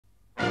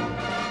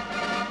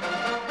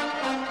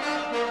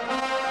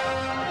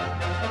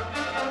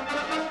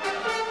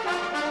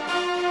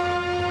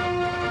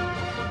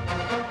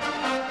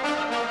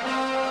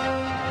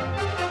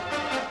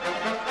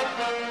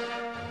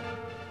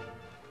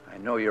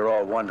you're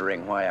all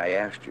wondering why I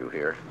asked you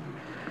here.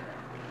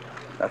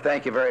 Now,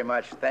 thank you very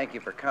much. Thank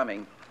you for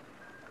coming.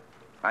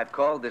 I've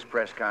called this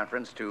press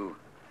conference to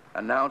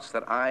announce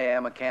that I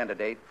am a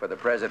candidate for the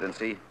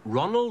presidency.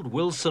 Ronald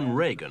Wilson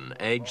Reagan,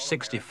 age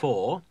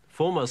 64,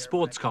 former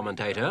sports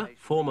commentator,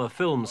 former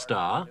film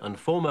star, and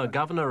former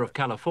governor of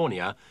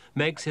California,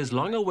 makes his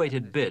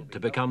long-awaited bid to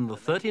become the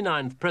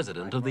 39th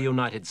president of the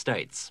United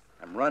States.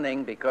 I'm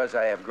running because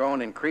I have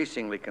grown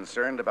increasingly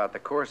concerned about the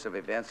course of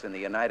events in the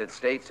United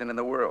States and in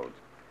the world.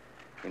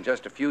 In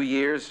just a few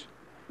years,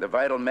 the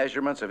vital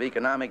measurements of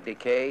economic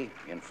decay,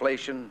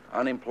 inflation,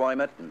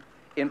 unemployment, and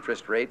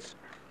interest rates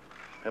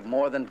have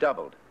more than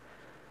doubled,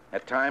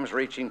 at times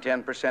reaching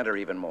 10% or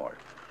even more.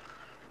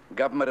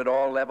 Government at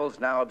all levels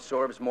now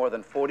absorbs more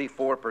than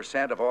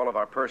 44% of all of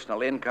our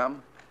personal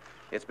income.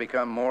 It's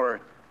become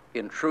more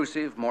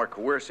intrusive, more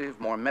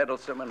coercive, more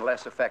meddlesome, and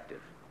less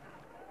effective.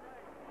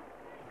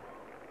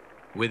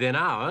 Within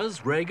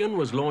hours, Reagan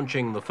was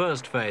launching the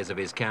first phase of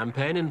his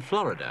campaign in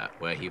Florida,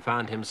 where he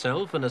found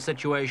himself in a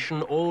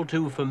situation all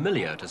too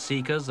familiar to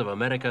seekers of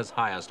America's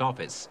highest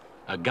office,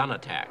 a gun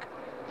attack.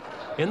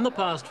 In the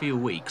past few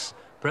weeks,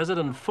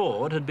 President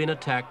Ford had been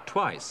attacked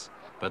twice,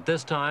 but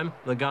this time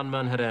the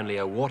gunman had only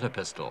a water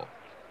pistol.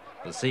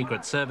 The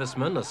Secret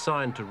Serviceman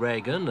assigned to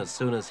Reagan as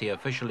soon as he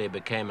officially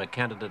became a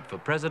candidate for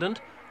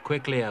president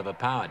quickly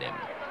overpowered him.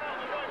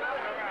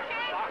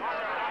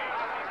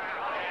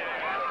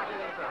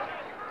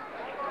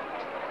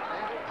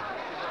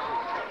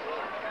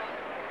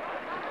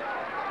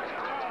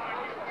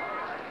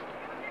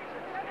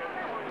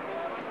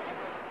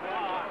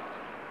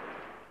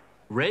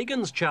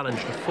 Reagan's challenge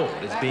to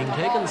Ford is being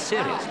taken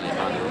seriously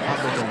by the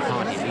Republican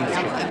Party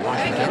leadership in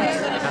Washington,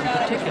 and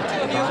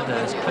particularly by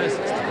those closest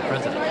to the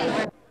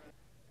president.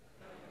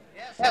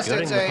 Yes,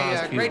 During it's the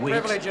past a few great weeks,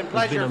 privilege and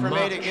there's been pleasure a for me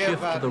marked to give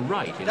shift to the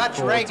right in Dutch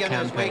Ford's Reagan,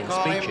 as we campaign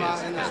call him,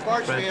 speeches, in the as sports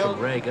the threat field.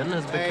 from Reagan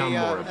has become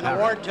more An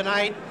apparent. award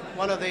tonight,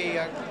 one of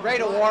the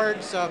great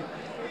awards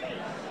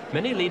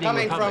Many leading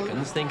coming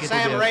Republicans from think it will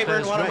Sam be a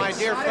Rayburn, close one of my race.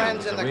 dear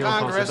friends in There's the a real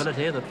Congress.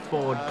 possibility that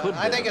Ford could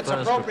I be think the it's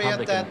first appropriate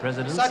Republican that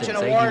president such since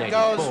an award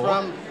goes 1884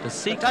 from to the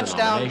seek the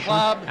Touchdown nomination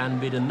Club and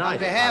be denied on it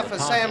by behalf the of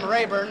party. Sam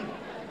Rayburn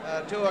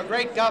to a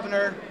great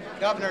governor,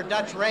 Governor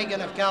Dutch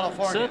Reagan of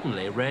California.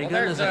 Certainly, Reagan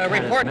is a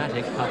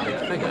charismatic public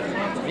figure.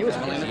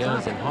 His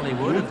years in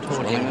Hollywood have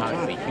taught him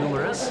how to be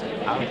humorous,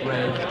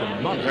 outraged,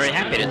 and modest Very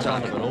happy to in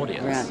front talk. of an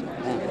audience.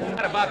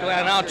 Not about to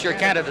announce your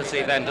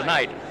candidacy then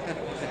tonight.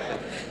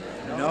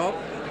 No,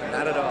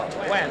 not at all.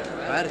 When?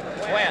 What?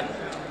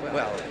 When?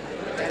 Well,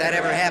 if that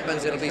ever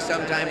happens, it'll be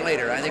sometime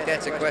later. I think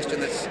that's a question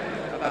that's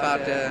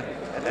about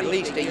at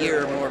least a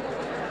year or more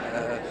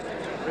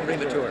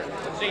premature.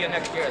 We'll see you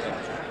next year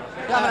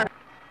then.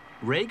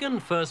 Reagan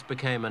first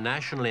became a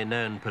nationally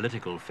known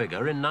political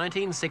figure in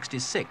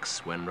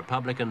 1966 when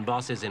Republican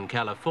bosses in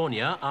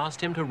California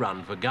asked him to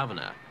run for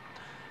governor.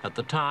 At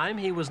the time,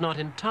 he was not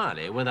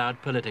entirely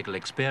without political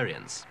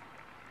experience.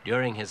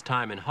 During his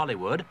time in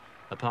Hollywood,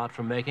 apart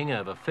from making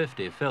over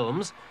 50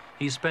 films,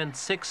 he spent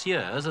 6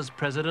 years as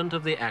president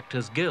of the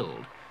Actors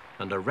Guild,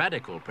 and a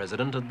radical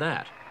president at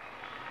that.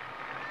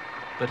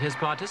 But his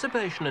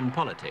participation in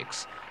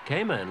politics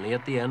came only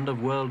at the end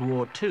of World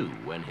War II,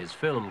 when his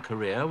film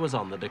career was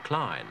on the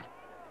decline.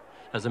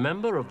 As a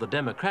member of the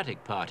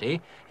Democratic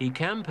Party, he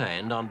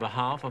campaigned on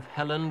behalf of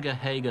Helen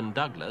Gahagan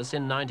Douglas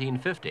in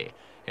 1950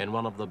 in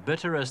one of the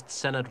bitterest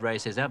Senate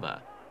races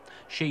ever.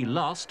 She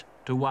lost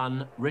to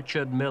one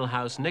Richard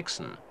Milhous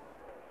Nixon.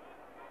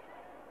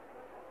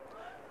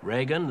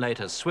 Reagan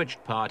later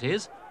switched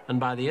parties, and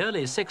by the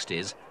early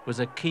 60s was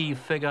a key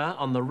figure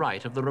on the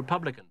right of the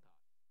Republican Party.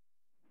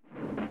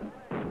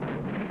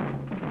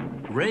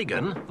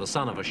 Reagan, the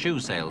son of a shoe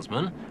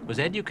salesman, was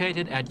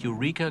educated at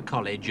Eureka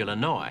College,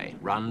 Illinois,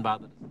 run by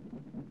the...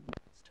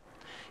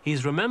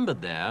 He's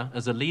remembered there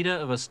as a leader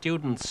of a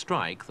student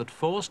strike that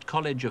forced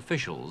college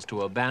officials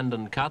to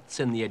abandon cuts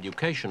in the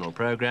educational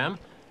program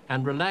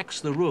and relax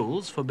the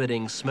rules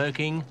forbidding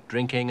smoking,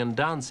 drinking, and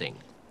dancing.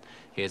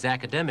 His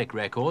academic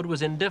record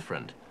was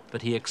indifferent,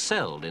 but he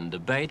excelled in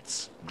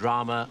debates,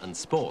 drama, and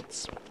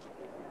sports.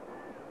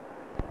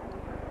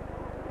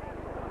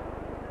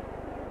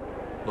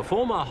 The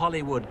former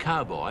Hollywood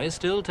cowboy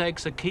still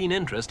takes a keen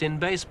interest in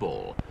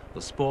baseball,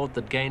 the sport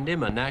that gained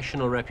him a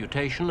national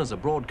reputation as a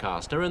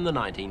broadcaster in the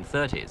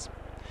 1930s.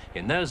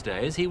 In those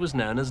days, he was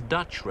known as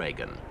Dutch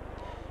Reagan.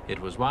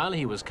 It was while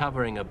he was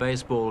covering a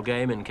baseball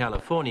game in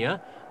California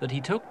that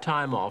he took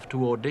time off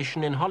to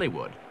audition in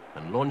Hollywood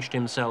and launched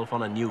himself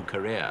on a new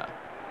career.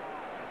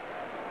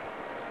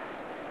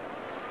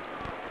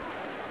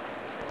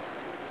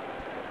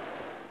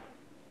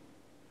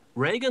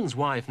 Reagan's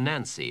wife,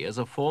 Nancy, is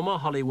a former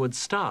Hollywood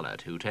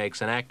starlet who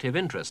takes an active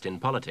interest in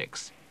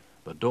politics.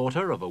 The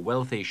daughter of a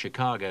wealthy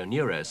Chicago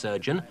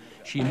neurosurgeon,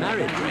 she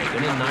married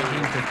Reagan in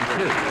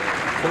 1952,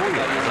 4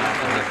 years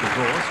after her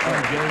divorce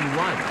from Joan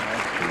Wyman,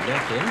 who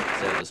left him,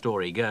 so the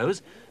story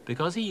goes,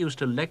 because he used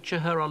to lecture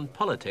her on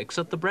politics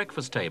at the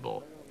breakfast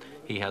table.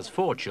 He has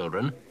 4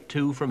 children,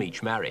 2 from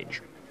each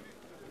marriage.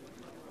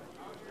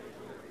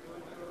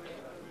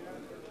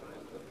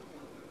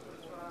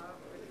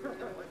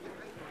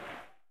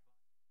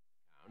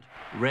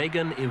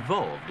 Reagan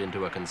evolved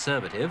into a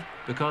conservative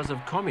because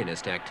of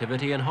communist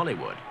activity in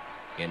Hollywood.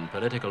 In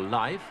political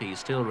life, he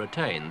still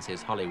retains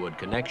his Hollywood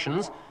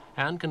connections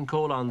and can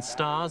call on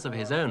stars of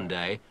his own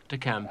day to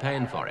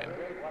campaign for him.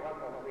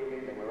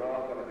 We're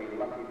all going to be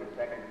lucky the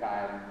second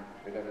time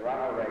because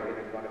Ronald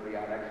Reagan is going to be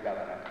our next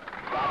governor.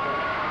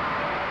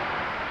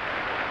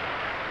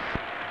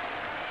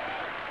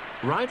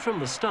 Right from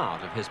the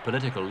start of his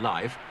political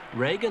life,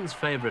 Reagan's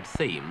favorite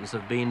themes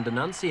have been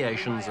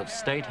denunciations of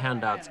state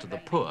handouts to the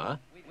poor,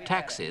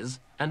 taxes,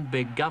 and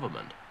big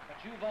government.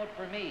 But you vote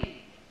for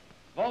me.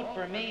 Vote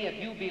for me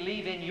if you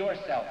believe in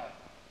yourself.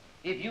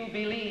 If you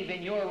believe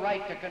in your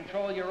right to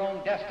control your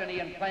own destiny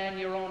and plan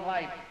your own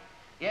life.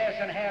 Yes,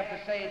 and have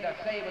to say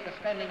with the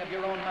spending of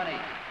your own money.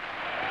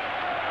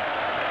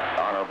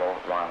 Honorable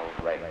Ronald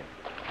Reagan.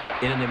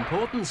 In an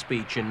important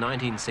speech in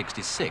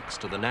 1966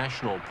 to the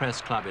National Press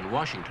Club in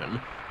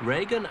Washington,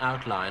 Reagan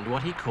outlined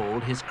what he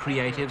called his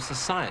creative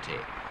society,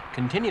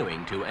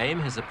 continuing to aim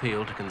his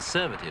appeal to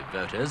conservative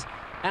voters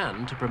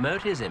and to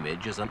promote his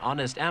image as an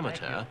honest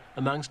amateur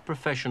amongst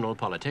professional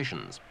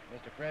politicians.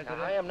 Mr. President,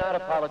 I am not a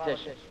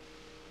politician.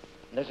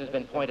 This has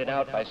been pointed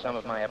out by some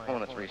of my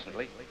opponents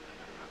recently.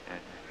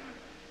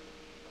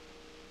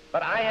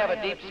 But I have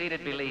a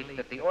deep-seated belief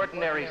that the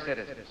ordinary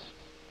citizens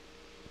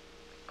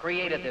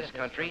created this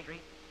country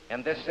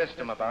and this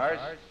system of ours,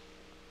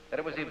 that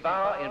it was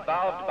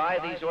involved by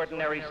these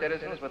ordinary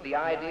citizens with the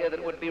idea that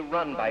it would be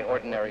run by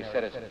ordinary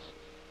citizens.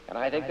 And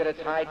I think that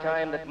it's high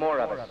time that more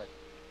of us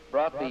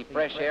brought the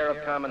fresh air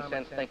of common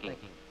sense thinking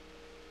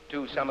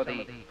to some of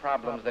the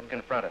problems that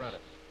confront us.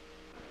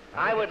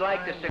 I would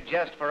like to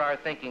suggest for our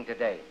thinking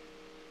today,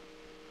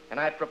 and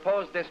I've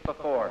proposed this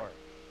before,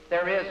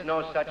 there is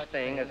no such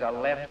thing as a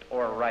left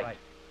or right.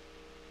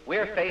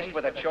 We're faced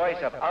with a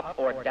choice of up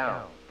or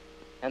down.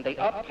 And the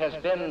up has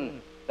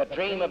been the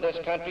dream of this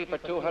country for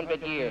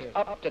 200 years,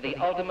 up to the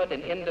ultimate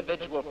in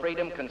individual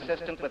freedom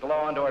consistent with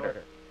law and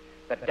order.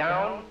 The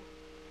down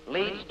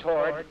leads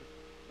toward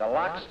the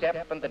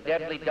lockstep and the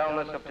deadly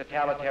dullness of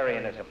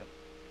totalitarianism.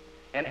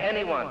 And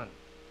anyone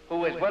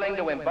who is willing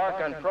to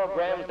embark on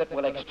programs that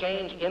will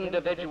exchange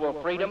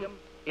individual freedom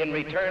in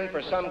return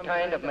for some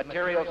kind of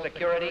material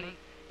security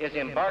is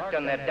embarked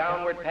on that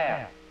downward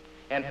path.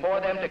 And for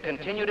them to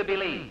continue to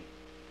believe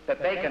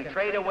that they can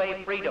trade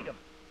away freedom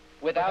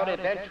without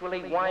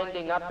eventually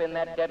winding up in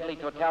that deadly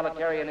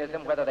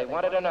totalitarianism, whether they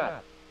want it or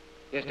not,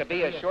 is to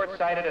be as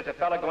short-sighted as a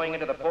fellow going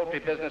into the poultry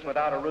business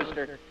without a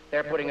rooster.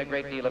 They're putting a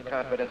great deal of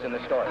confidence in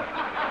the story.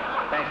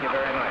 Thank you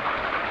very much.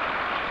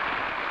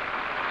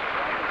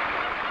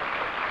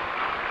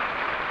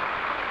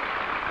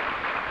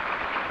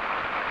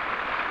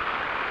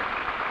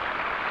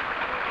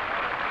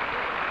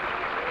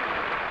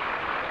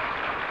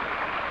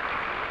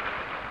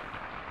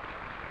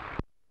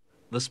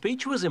 The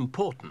speech was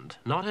important,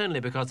 not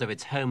only because of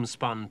its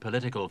homespun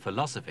political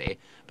philosophy,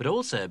 but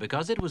also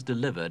because it was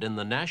delivered in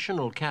the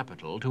national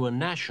capital to a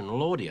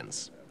national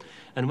audience.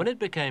 And when it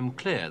became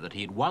clear that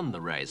he'd won the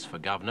race for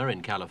governor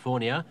in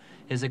California,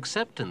 his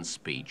acceptance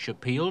speech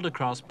appealed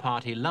across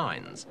party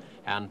lines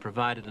and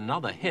provided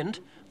another hint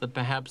that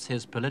perhaps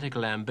his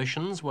political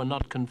ambitions were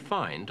not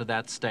confined to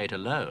that state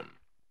alone.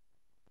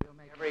 We'll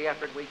make every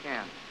effort we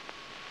can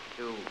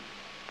to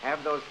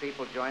have those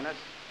people join us,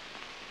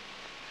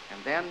 and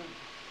then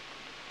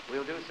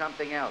we'll do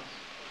something else.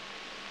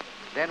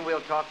 Then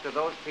we'll talk to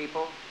those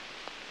people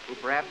who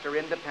perhaps are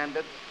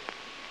independents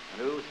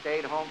and who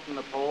stayed home from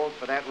the polls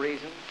for that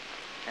reason,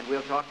 and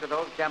we'll talk to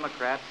those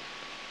Democrats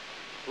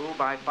who,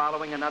 by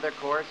following another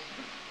course,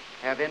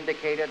 have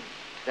indicated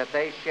that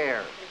they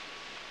share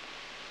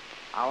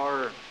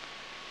our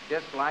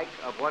dislike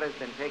of what has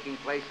been taking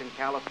place in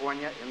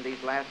California in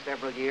these last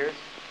several years,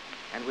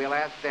 and we'll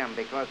ask them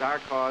because our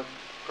cause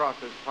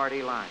crosses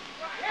party lines.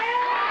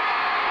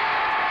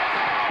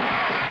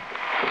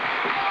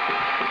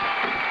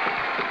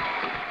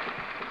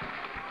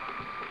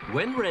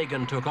 When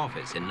Reagan took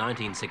office in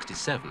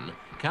 1967,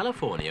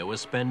 California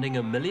was spending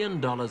 $1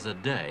 million a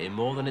day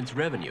more than its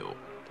revenue.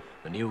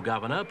 The new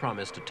governor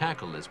promised to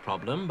tackle this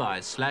problem by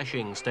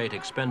slashing state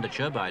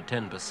expenditure by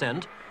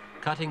 10%,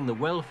 cutting the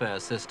welfare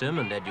system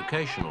and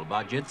educational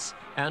budgets,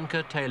 and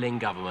curtailing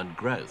government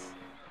growth.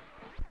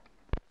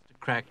 To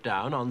crack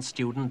down on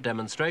student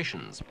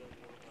demonstrations.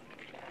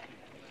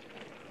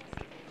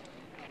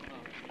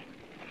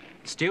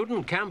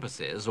 Student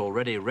campuses,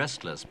 already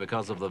restless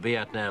because of the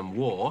Vietnam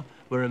War,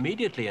 were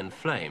immediately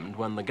inflamed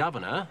when the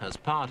governor, as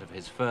part of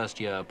his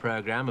first-year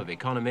program of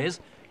economies,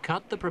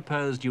 cut the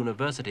proposed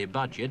university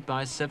budget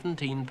by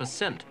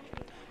 17%.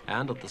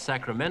 And at the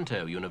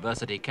Sacramento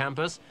University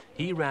campus,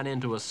 he ran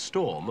into a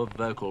storm of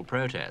vocal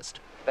protest.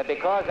 That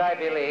because I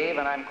believe,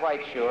 and I'm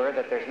quite sure,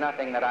 that there's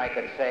nothing that I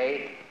could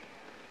say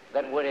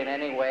that would in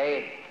any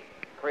way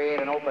create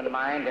an open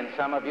mind in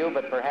some of you,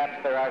 but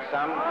perhaps there are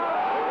some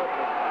who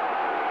would...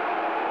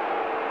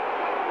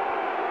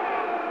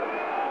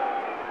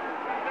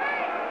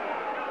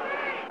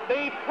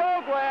 The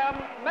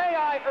program, may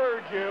I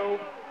urge you,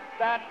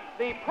 that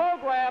the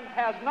program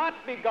has not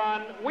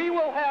begun. We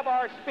will have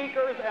our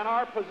speakers and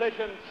our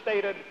position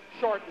stated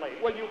shortly.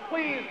 Will you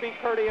please be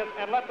courteous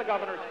and let the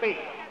governor speak?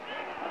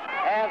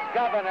 As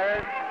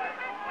governor,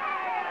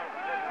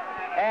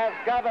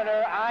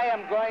 I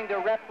am going to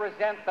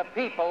represent the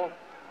people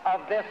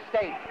of this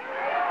state.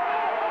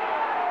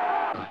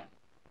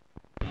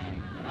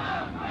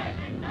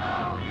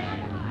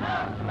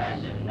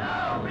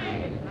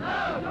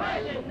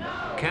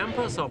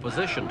 Campus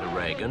opposition to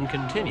Reagan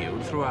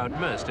continued throughout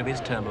most of his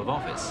term of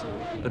office,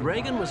 but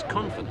Reagan was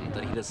confident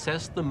that he'd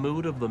assessed the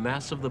mood of the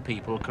mass of the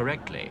people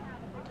correctly.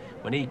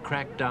 When he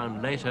cracked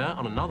down later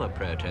on another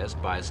protest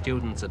by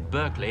students at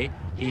Berkeley,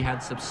 he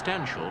had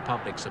substantial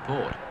public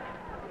support.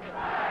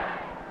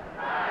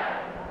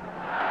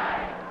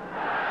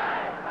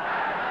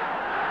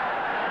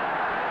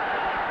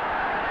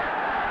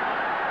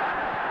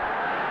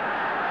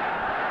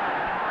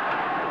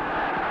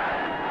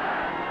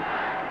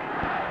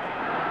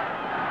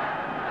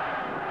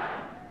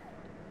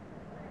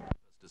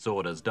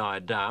 Disorders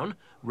died down,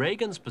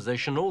 Reagan's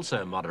position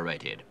also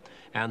moderated,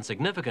 and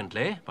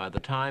significantly, by the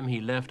time he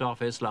left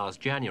office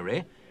last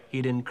January,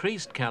 he'd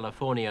increased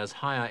California's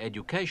higher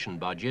education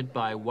budget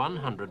by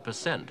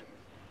 100%.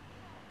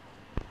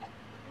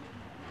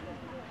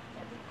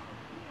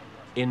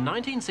 In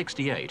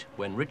 1968,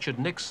 when Richard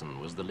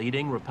Nixon was the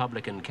leading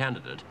Republican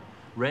candidate,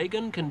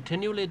 Reagan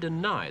continually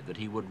denied that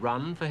he would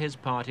run for his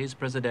party's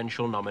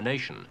presidential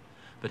nomination,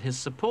 but his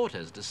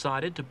supporters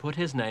decided to put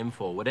his name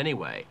forward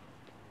anyway.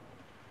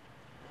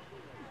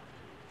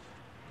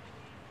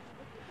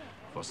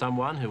 For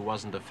someone who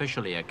wasn't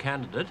officially a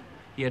candidate,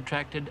 he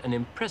attracted an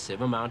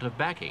impressive amount of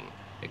backing,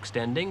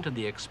 extending to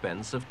the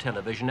expense of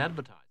television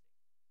advertising.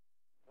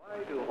 Why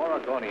do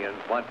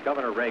Oregonians want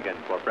Governor Reagan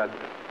for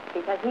president?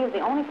 Because he is the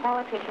only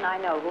politician I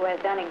know who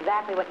has done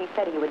exactly what he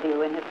said he would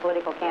do in his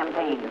political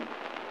campaign.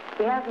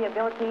 He has the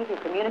ability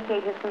to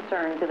communicate his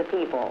concerns to the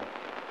people.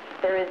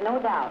 There is no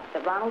doubt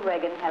that Ronald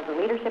Reagan has the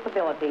leadership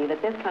ability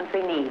that this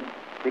country needs.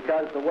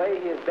 Because the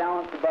way he has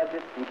balanced the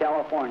budget in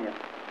California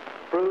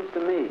proves to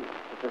me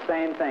that the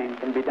same thing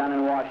can be done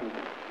in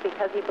Washington.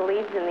 Because he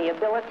believes in the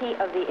ability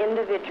of the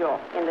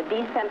individual, in the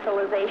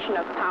decentralization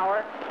of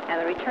power,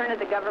 and the return of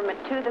the government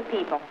to the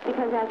people.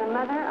 Because as a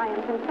mother, I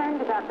am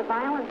concerned about the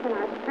violence in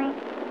our streets,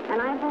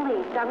 and I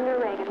believe Governor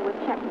Reagan would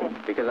check this.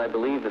 Because I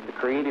believe that the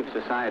creative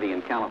society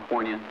in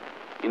California,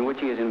 in which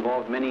he has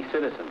involved many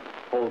citizens,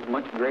 holds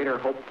much greater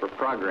hope for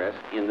progress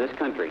in this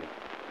country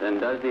than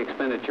does the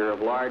expenditure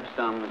of large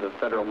sums of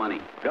federal money.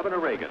 Governor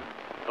Reagan,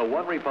 the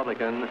one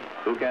Republican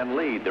who can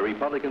lead the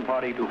Republican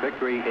Party to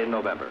victory in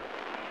November.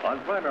 On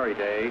primary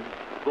day,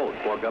 vote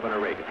for Governor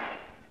Reagan.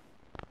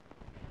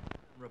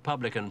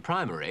 Republican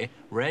primary,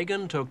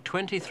 Reagan took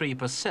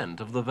 23%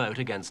 of the vote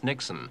against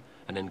Nixon,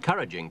 an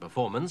encouraging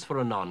performance for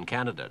a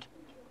non-candidate.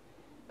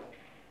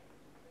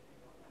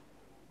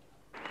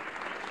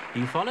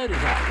 He followed it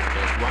up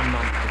just 1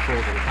 month before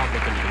the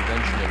Republican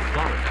convention in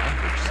Florida,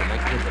 which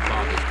selected the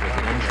party's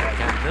presidential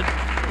candidate,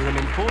 with an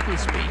important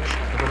speech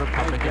to the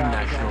Republican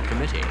National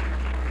Committee.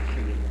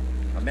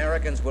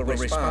 Americans will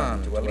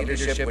respond to a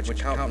leadership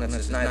which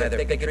countenances neither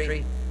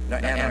bigotry nor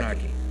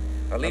anarchy.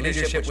 A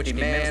leadership which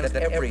demands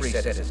that every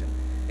citizen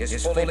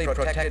is fully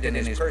protected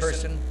in his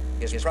person,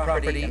 his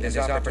property, and his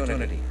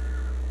opportunity.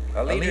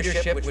 A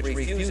leadership which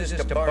refuses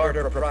to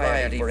barter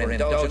propriety for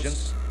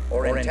indulgence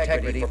or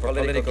integrity for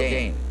political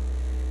gain.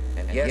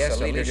 And yes,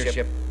 a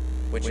leadership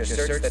which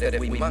asserts that if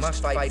we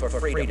must fight for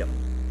freedom,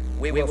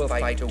 we will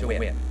fight to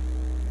win.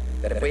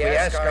 That if we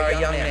ask our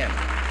young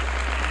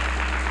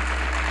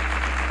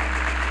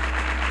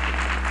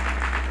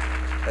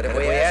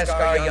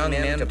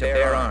men to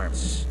bear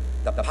arms,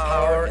 the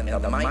power and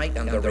the might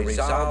and the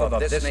resolve of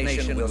this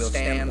nation will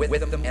stand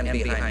with them and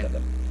behind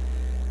them.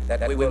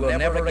 That we will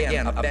never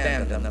again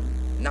abandon them,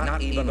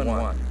 not even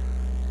one.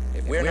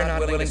 If we're not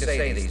willing to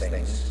say these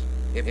things,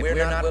 if we're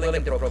not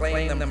willing to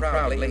proclaim them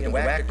proudly and to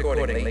act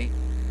accordingly,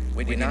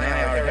 we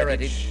deny our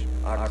heritage,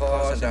 our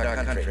cause, and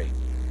our country.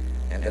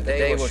 And the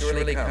day will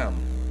surely come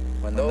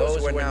when those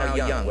who are now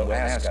young will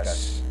ask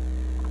us,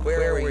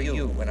 where were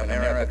you when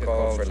America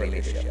called for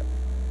leadership?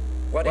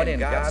 What in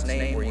God's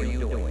name were you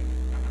doing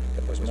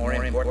that was more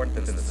important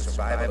than the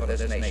survival of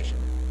this nation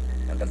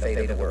and the fate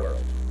of the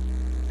world?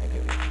 Thank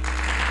you.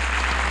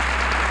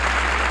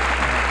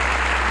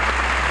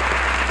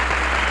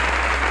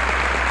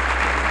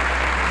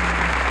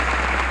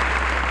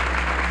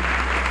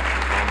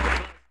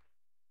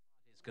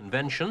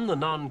 Convention, the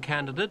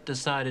non-candidate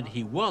decided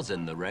he was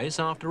in the race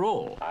after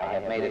all. I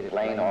have made it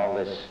plain all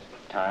this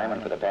time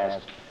and for the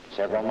past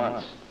several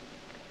months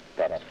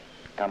that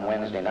come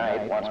Wednesday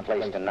night, once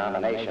placed in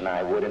nomination,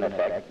 I would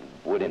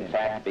in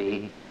fact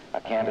be a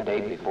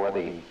candidate before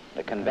the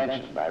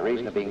convention by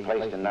reason of being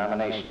placed in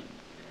nomination.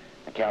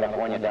 The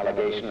California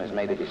delegation has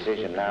made a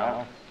decision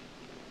now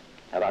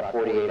about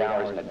 48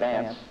 hours in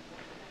advance,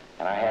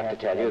 and I have to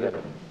tell you that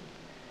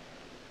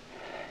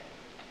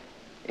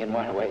in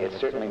one way, it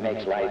certainly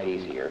makes life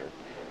easier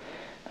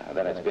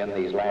than it's been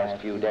these last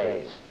few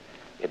days.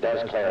 It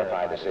does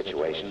clarify the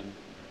situation.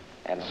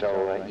 And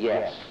so,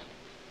 yes,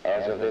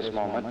 as of this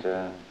moment,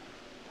 in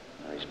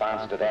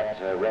response to that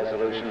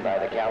resolution by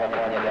the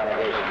California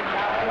delegation,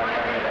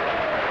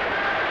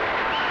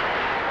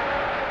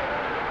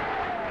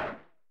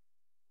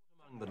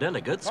 the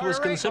delegates was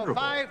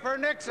considerable. 5 for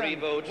Nixon. 3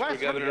 votes for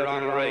Governor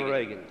Ronald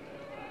Reagan.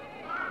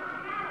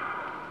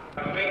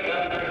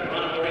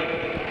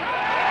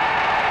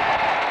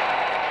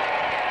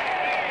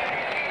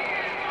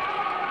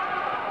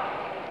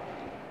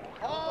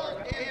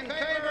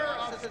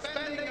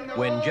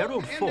 When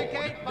Gerald Ford,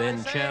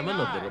 then chairman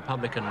of the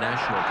Republican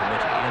National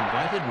Committee,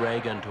 invited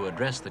Reagan to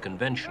address the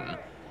convention,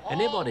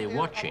 anybody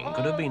watching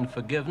could have been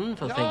forgiven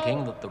for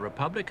thinking that the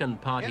Republican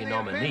Party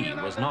nominee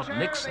was not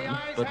Nixon,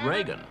 but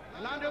Reagan.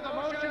 And under the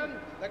motion,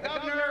 the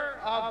governor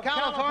of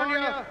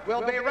California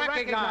will be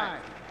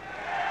recognized.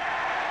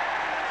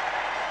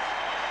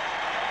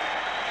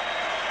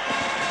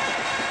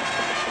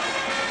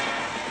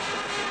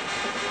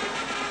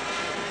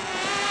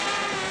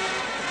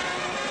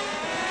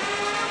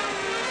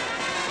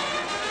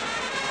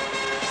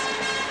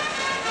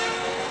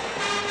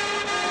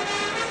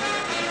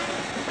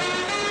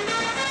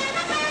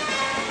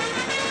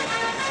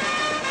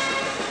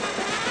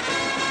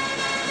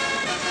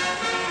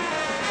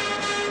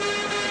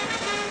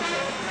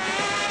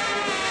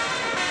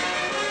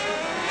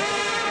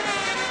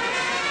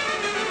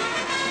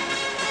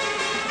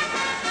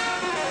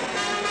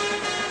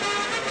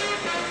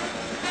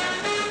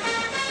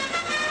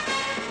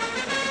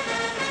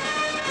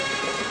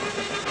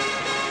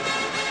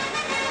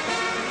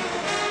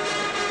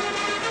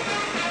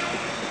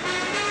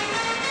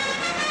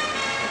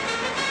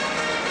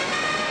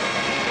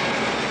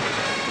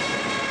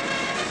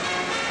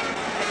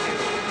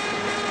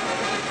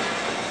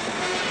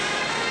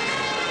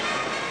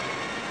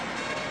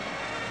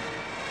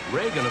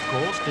 Reagan, of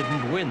course,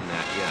 didn't win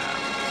that year,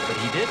 but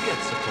he did get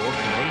support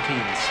from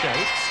 18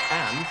 states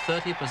and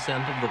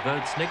 30% of the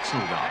votes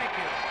Nixon got.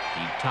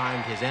 He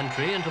timed his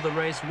entry into the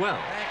race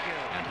well,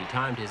 and he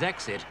timed his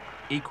exit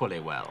equally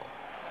well.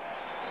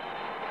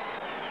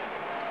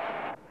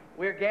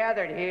 We're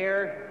gathered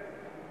here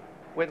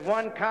with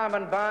one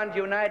common bond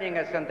uniting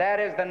us, and that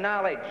is the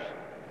knowledge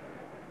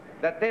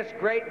that this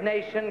great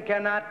nation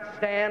cannot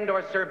stand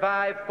or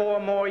survive 4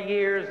 more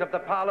years of the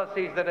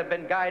policies that have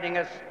been guiding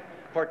us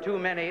for too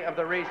many of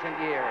the recent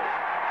years.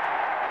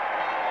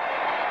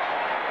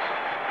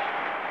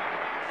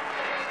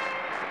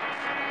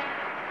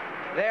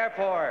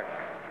 Therefore,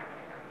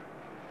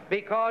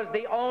 because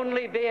the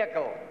only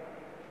vehicle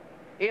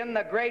in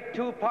the great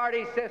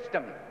two-party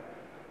system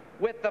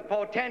with the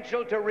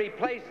potential to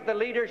replace the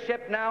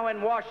leadership now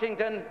in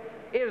Washington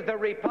is the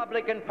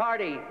Republican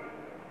Party,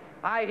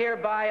 I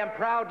hereby and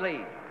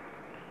proudly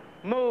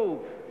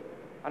move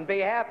on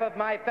behalf of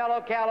my fellow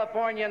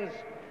Californians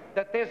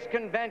that this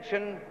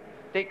convention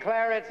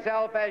declare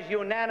itself as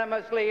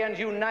unanimously and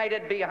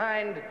united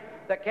behind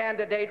the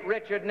candidate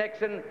Richard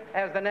Nixon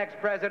as the next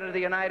President of the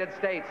United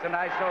States, and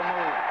I so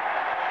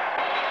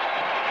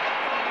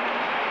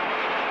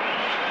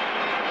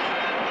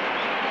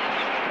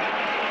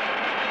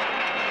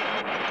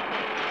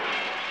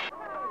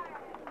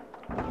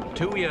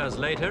move. 2 years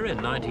later,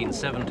 in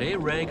 1970,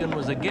 Reagan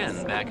was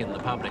again back in the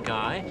public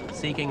eye,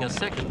 seeking a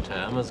second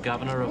term as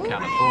governor of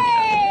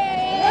California.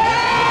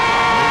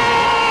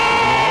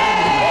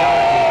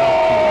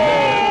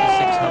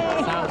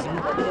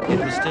 It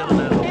was still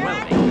an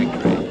overwhelming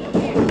victory.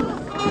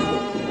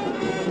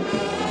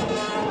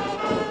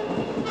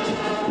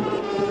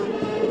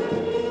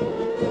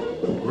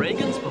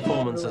 Reagan's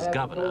performance as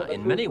governor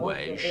in many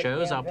ways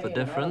shows up the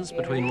difference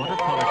between what a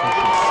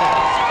politician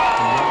says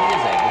and what he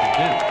is able to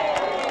do.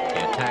 He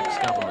attacks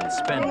government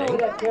spending,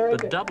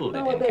 but doubled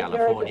it in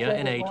California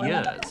in 8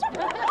 years.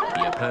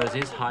 He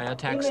opposes higher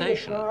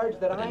taxation,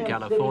 but in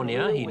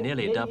California he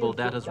nearly doubled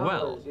that as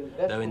well,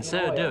 though in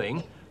so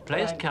doing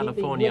placed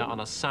California on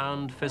a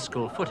sound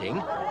fiscal footing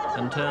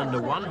and turned a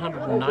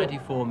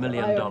 $194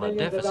 million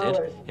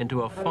deficit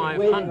into a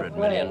 $500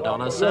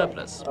 million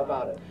surplus.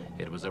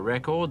 It was a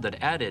record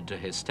that added to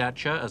his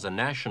stature as a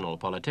national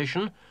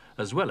politician,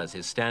 as well as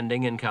his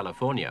standing in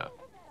California.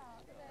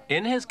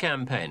 In his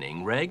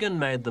campaigning, Reagan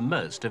made the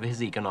most of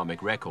his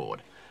economic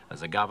record,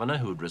 as a governor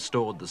who'd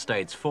restored the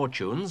state's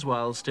fortunes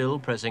while still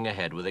pressing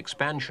ahead with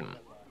expansion.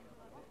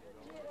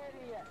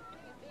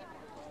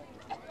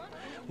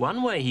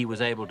 One way he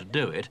was able to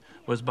do it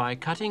was by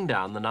cutting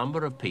down the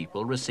number of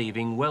people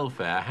receiving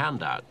welfare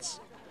handouts.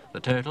 The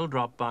total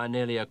dropped by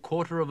nearly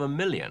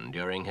 250,000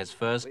 during his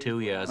first 2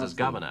 years as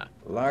governor.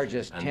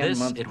 Largest and this,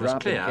 it was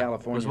clear,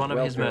 was one of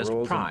his most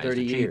prized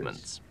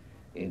achievements.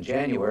 In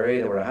January,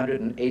 there were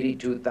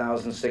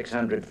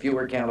 182,600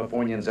 fewer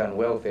Californians on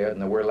welfare than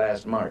there were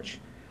last March.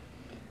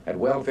 At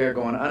welfare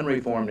going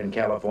unreformed in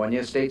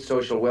California, state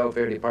social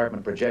welfare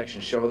department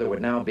projections show there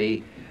would now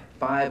be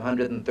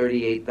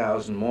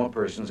 538,000 more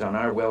persons on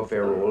our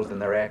welfare rolls than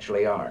there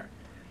actually are.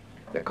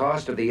 The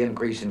cost of the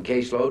increase in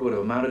caseload would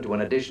have amounted to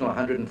an additional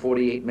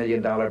 $148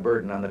 million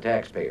burden on the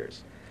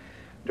taxpayers.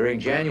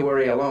 During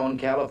January alone,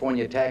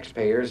 California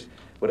taxpayers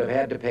would have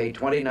had to pay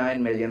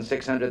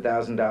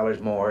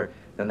 $29,600,000 more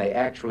than they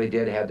actually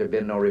did had there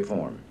been no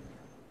reform.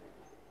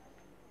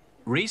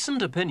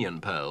 Recent opinion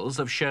polls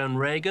have shown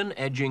Reagan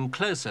edging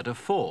closer to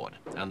Ford,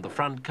 and the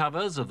front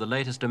covers of the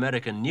latest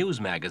American news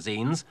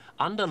magazines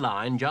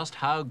underline just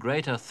how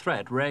great a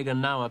threat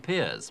Reagan now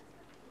appears.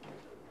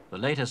 The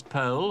latest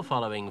poll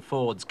following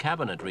Ford's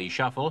cabinet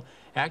reshuffle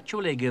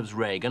actually gives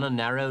Reagan a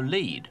narrow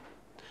lead.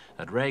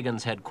 At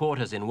Reagan's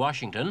headquarters in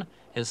Washington,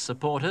 his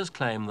supporters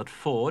claim that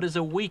Ford is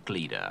a weak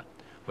leader,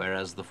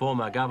 whereas the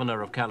former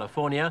governor of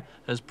California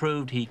has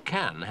proved he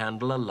can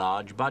handle a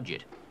large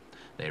budget.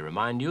 They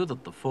remind you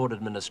that the Ford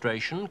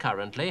administration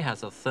currently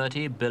has a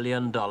 $30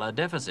 billion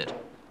deficit,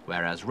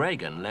 whereas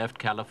Reagan left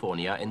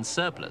California in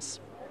surplus.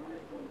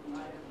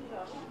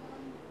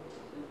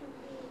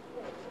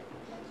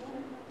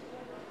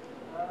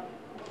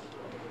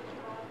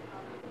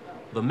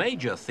 The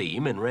major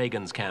theme in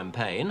Reagan's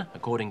campaign,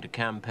 according to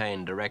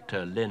campaign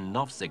director Lynn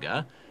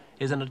Nofziger,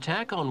 is an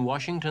attack on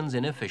Washington's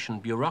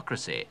inefficient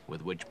bureaucracy,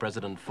 with which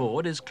President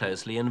Ford is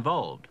closely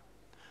involved.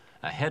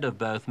 Ahead of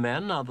both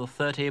men are the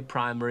 30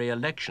 primary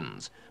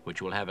elections,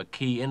 which will have a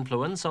key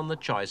influence on the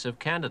choice of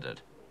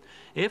candidate.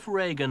 If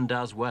Reagan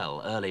does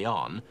well early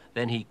on,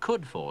 then he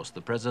could force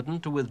the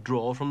president to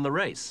withdraw from the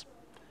race.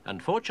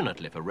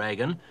 Unfortunately for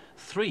Reagan,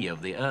 3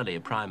 of the early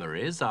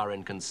primaries are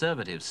in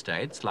conservative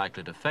states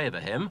likely to favor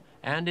him,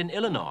 and in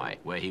Illinois,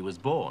 where he was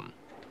born.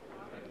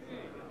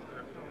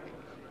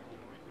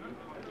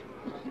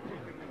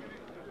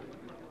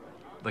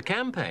 The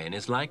campaign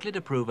is likely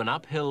to prove an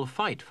uphill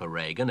fight for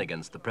Reagan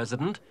against the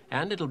president,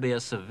 and it'll be a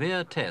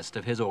severe test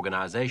of his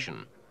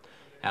organization.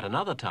 At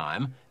another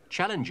time,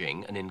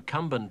 challenging an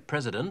incumbent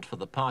president for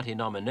the party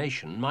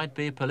nomination might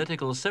be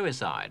political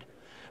suicide.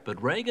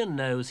 But Reagan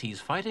knows he's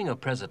fighting a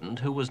president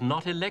who was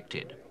not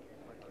elected.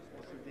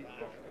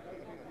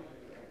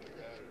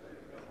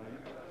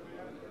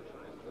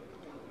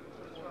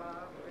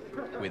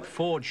 With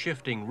Ford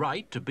shifting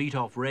right to beat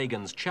off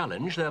Reagan's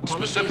challenge, their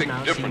policies specific now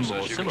seem differences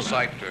more you similar. can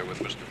cite with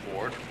Mr.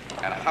 Ford,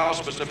 and how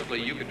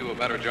specifically you could do a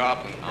better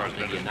job than the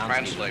president in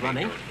translating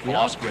running, your we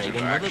asked philosophies Reagan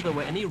into whether action. there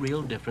were any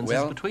real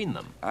differences between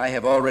them. I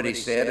have already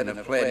said and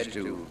have pledged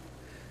to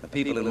the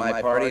people in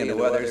my party and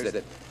to others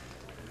that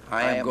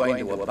I am going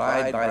to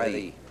abide by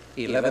the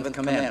 11th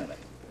commandment,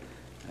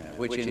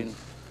 which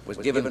was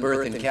given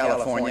birth in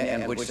California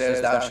and which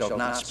says, "Thou shalt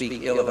not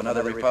speak ill of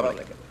another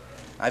republic."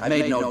 I've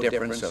made no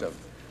difference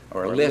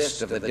or a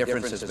list of the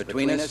differences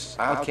between us.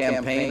 I'll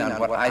campaign on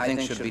what I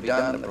think should be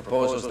done, the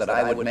proposals that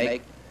I would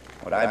make,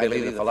 what I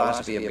believe the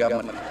philosophy of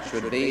government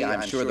should be.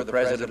 I'm sure the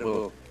president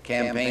will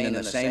campaign in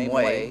the same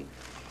way,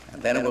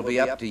 and then it will be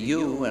up to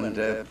you and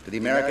to the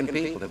American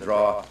people to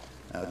draw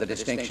the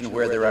distinction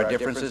where there are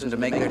differences and to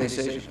make their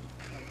decision.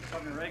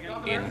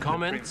 In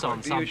comments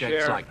on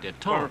subjects like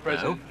détente,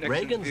 though,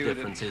 Reagan's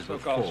differences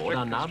with Ford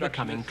are now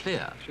becoming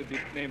clear. A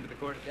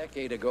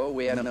decade ago,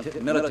 we had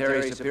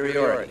military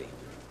superiority.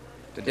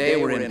 Today,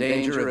 we're in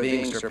danger of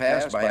being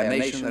surpassed by a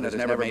nation that has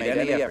never made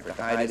any effort to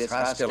hide its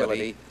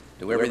hostility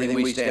to everything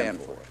we stand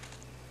for.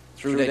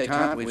 Through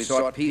détente, we've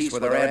sought peace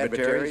with our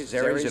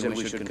adversaries, and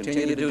we should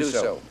continue to do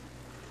so.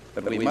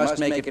 But we must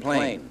make it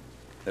plain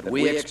that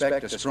we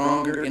expect a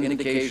stronger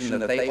indication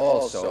that they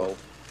also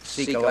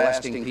seek a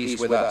lasting peace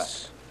with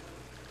us.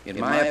 In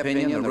my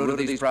opinion, the root of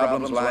these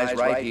problems lies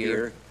right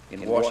here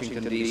in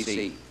Washington,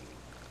 D.C.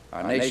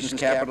 Our nation's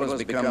capital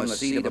has become the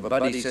seat of a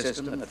buddy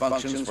system that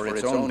functions for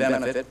its own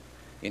benefit,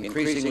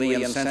 increasingly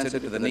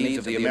insensitive to the needs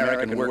of the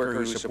American worker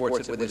who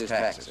supports it with his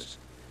taxes.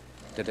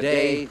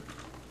 Today,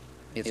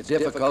 it's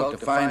difficult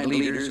to find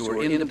leaders who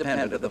are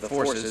independent of the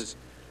forces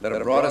that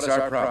have brought us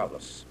our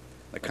problems: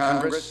 the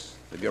Congress,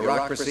 the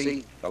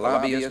bureaucracy, the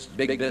lobbyists,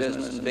 big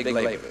business, and big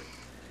labor.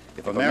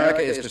 If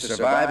America is to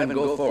survive and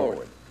go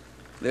forward,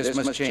 this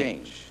must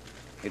change.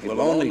 It will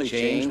only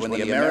change when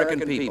the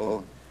American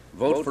people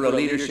vote for a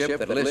leadership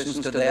that listens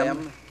to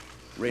them,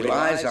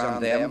 relies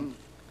on them,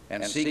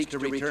 and seeks to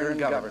return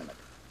government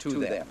to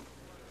them.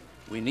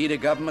 We need a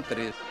government that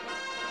is...